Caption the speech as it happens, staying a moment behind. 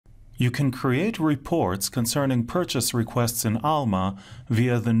You can create reports concerning purchase requests in Alma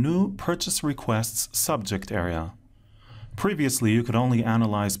via the new Purchase Requests subject area. Previously, you could only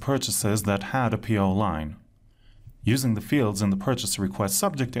analyze purchases that had a PO line. Using the fields in the Purchase Request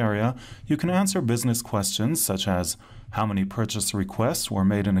subject area, you can answer business questions such as how many purchase requests were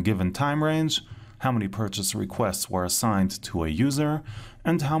made in a given time range, how many purchase requests were assigned to a user,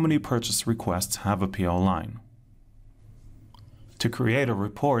 and how many purchase requests have a PO line. To create a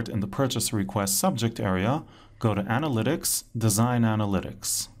report in the Purchase Request subject area, go to Analytics, Design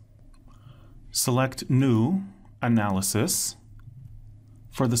Analytics. Select New, Analysis.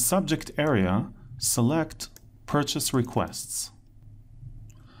 For the subject area, select Purchase Requests.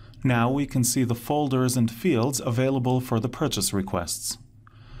 Now we can see the folders and fields available for the purchase requests.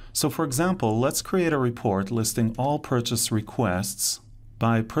 So for example, let's create a report listing all purchase requests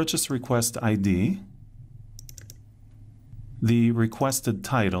by purchase request ID, the requested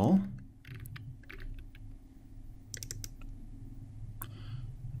title,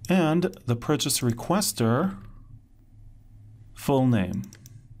 and the purchase requester full name.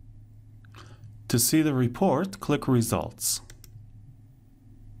 To see the report, click Results.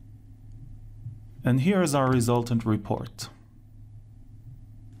 And here is our resultant report.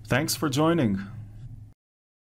 Thanks for joining.